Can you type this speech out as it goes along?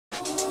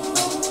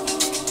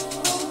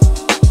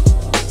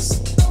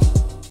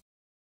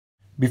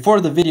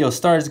Before the video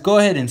starts, go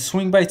ahead and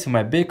swing by to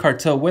my Big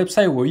Cartel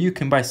website where you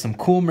can buy some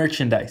cool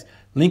merchandise.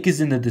 Link is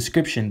in the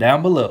description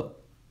down below.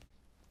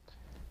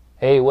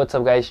 Hey, what's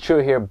up guys?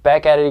 True here,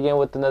 back at it again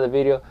with another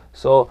video.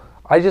 So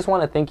I just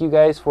want to thank you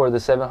guys for the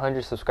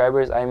 700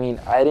 subscribers. I mean,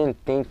 I didn't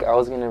think I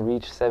was gonna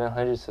reach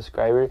 700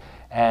 subscribers,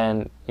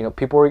 and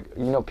people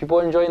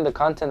are enjoying the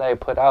content that I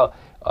put out.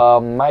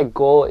 My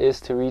goal is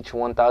to reach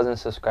 1,000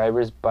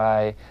 subscribers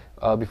by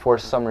before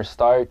summer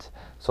starts.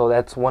 So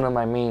that's one of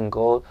my main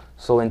goals.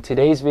 So in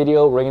today's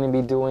video, we're going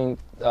to be doing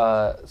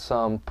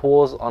some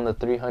pulls on the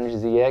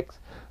 300ZX.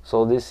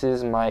 So this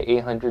is my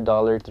 $800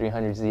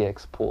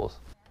 300ZX pulls.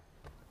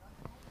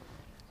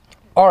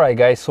 Alright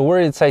guys, so we're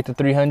inside the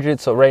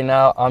 300. So right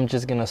now, I'm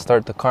just going to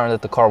start the car and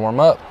let the car warm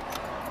up.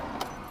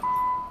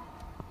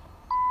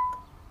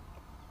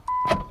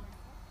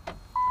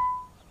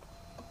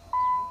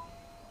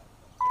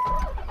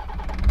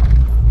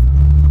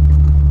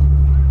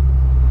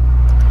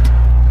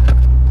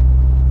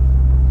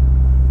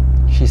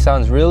 She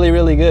sounds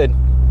really good.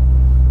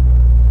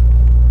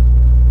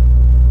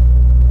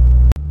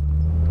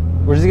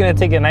 We're just gonna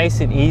take it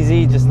nice and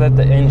easy, just let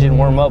the engine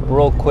warm up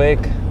real quick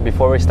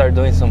before we start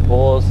doing some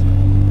pulls. So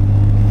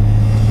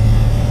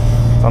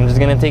I'm just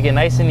gonna take it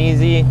nice and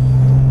easy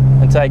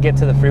until I get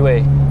to the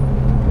freeway.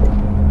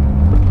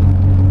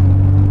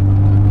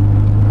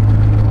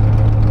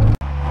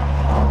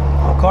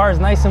 The car is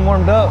nice and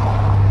warmed up,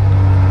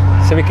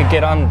 so we can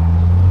get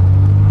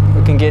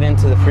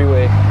into the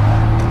freeway.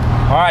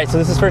 All right, so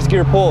this is first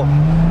gear pull.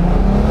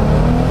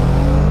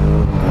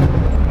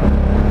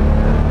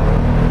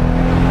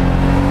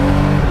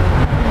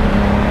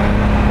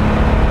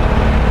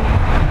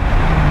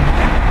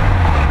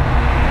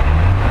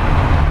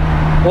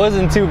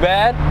 Wasn't too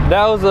bad.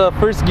 That was a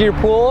first gear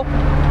pull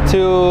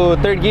to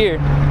third gear.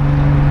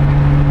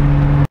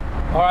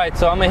 All right,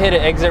 so I'm gonna hit an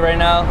exit right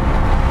now,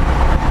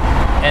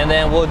 and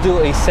then we'll do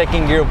a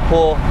second gear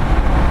pull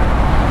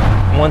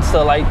once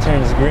the light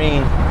turns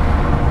green.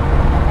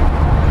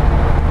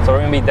 So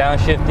we're gonna be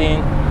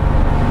downshifting.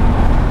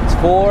 It's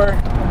 4,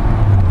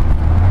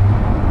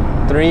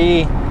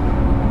 3,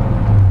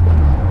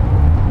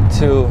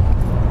 2.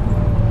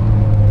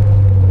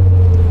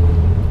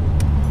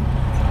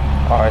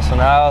 All right, so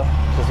now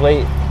just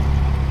wait.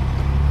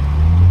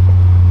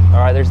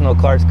 All right, there's no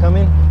cars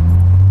coming.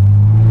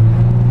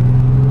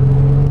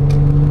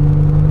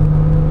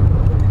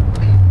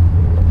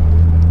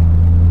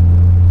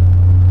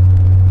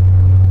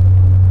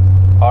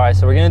 All right,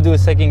 so we're gonna do a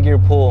second gear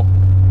pull.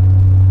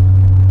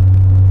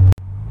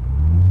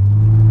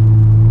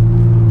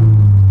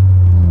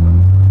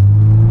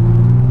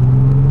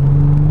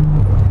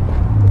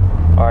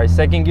 All right,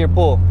 second gear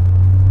pull.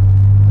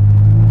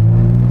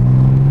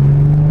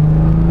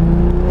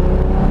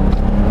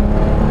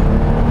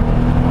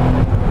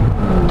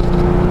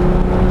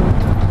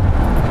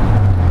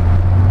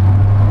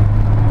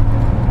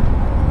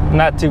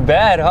 Not too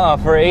bad, huh?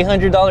 For an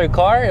 $800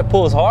 car, it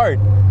pulls hard.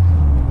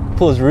 It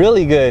pulls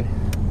really good.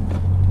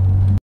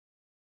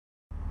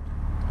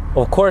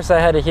 Of course, I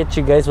had to hit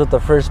you guys with the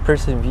first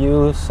person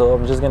view, so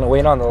I'm just gonna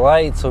wait on the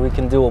light so we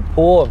can do a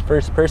pull of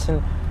first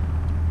person.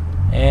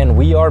 And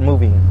we are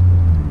moving.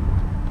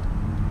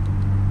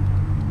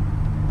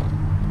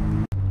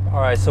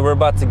 All right, so we're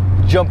about to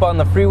jump on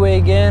the freeway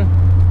again,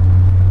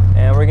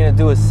 and we're gonna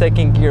do a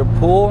second gear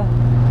pull.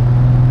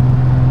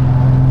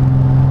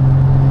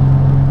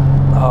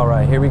 All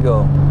right, here we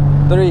go.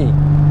 3,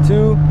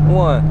 2,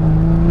 1.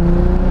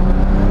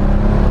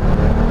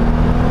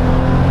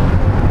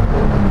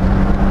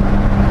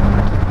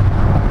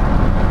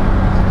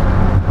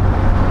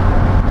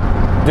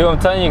 Dude, I'm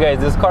telling you guys,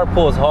 this car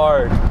pulls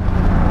hard.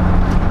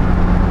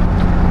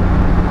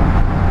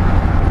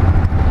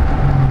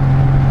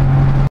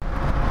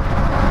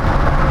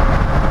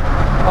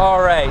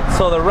 Alright,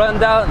 so the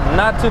rundown,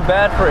 not too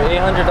bad for an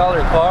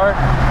 $800 car.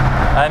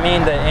 I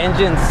mean, the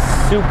engine's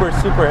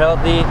super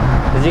healthy.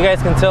 As you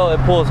guys can tell, it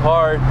pulls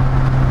hard.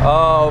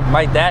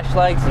 My dash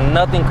lights,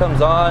 nothing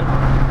comes on.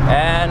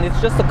 And it's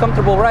just a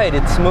comfortable ride.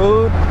 It's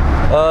smooth,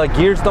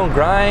 gears don't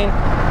grind.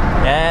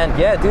 And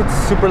yeah, dude, it's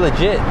super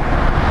legit.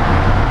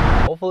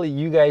 Hopefully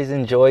you guys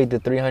enjoyed the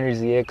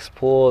 300ZX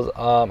pulls.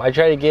 I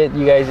try to get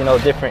you guys,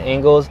 different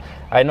angles.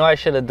 I know I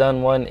should have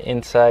done one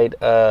inside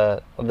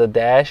the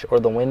dash or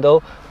the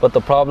window, but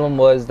the problem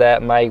was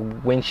that my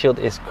windshield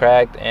is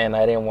cracked, and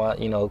I didn't want,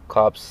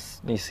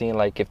 cops seeing,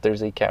 like, if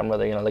there's a camera,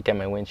 they're gonna look at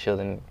my windshield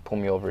and pull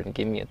me over and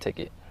give me a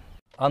ticket.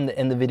 I'm gonna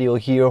end the video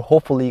here.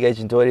 Hopefully you guys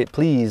enjoyed it.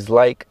 Please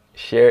like,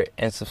 share,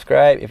 and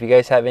subscribe. If you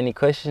guys have any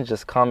questions,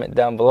 just comment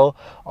down below.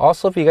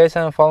 Also, if you guys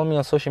haven't followed me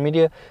on social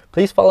media,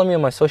 please follow me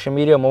on my social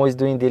media. I'm always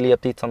doing daily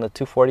updates on the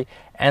 240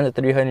 and the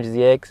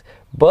 300ZX.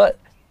 But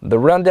the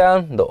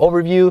rundown, the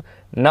overview,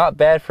 not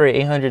bad for an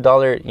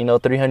 $800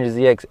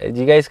 300ZX. As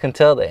you guys can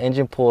tell, the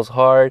engine pulls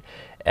hard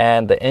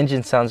and the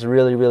engine sounds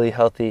really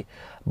healthy.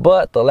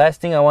 But the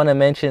last thing I want to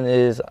mention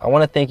is I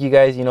want to thank you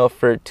guys,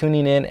 for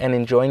tuning in and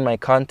enjoying my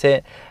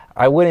content.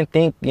 I wouldn't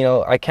think,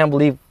 I can't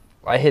believe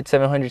I hit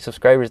 700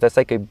 subscribers. That's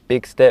like a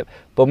big step.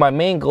 But my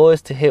main goal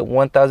is to hit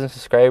 1,000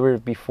 subscribers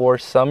before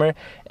summer.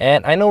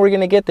 And I know we're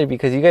going to get there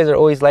because you guys are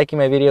always liking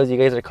my videos. You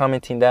guys are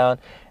commenting down.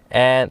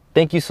 And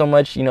thank you so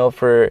much, you know,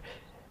 for,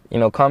 you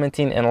know,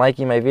 commenting and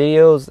liking my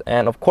videos.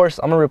 And of course,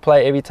 I'm going to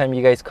reply every time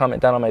you guys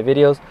comment down on my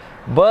videos.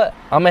 But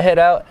I'm going to head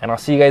out and I'll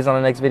see you guys on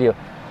the next video.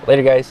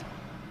 Later, guys.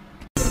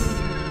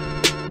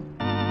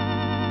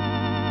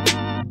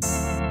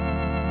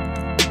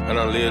 I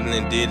done lived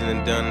and did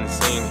and done and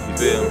seen, you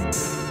feel me?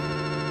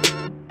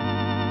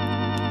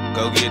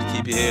 Go get it,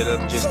 keep your head up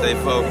and just stay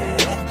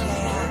focused.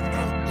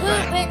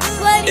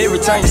 Every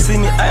time you see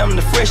me, I am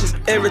the freshest.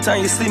 Every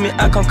time you see me,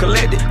 I come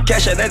collect it.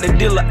 Cash out at the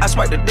dealer, I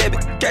swipe the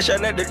debit. Cash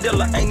out at the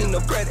dealer, ain't need no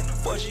credit.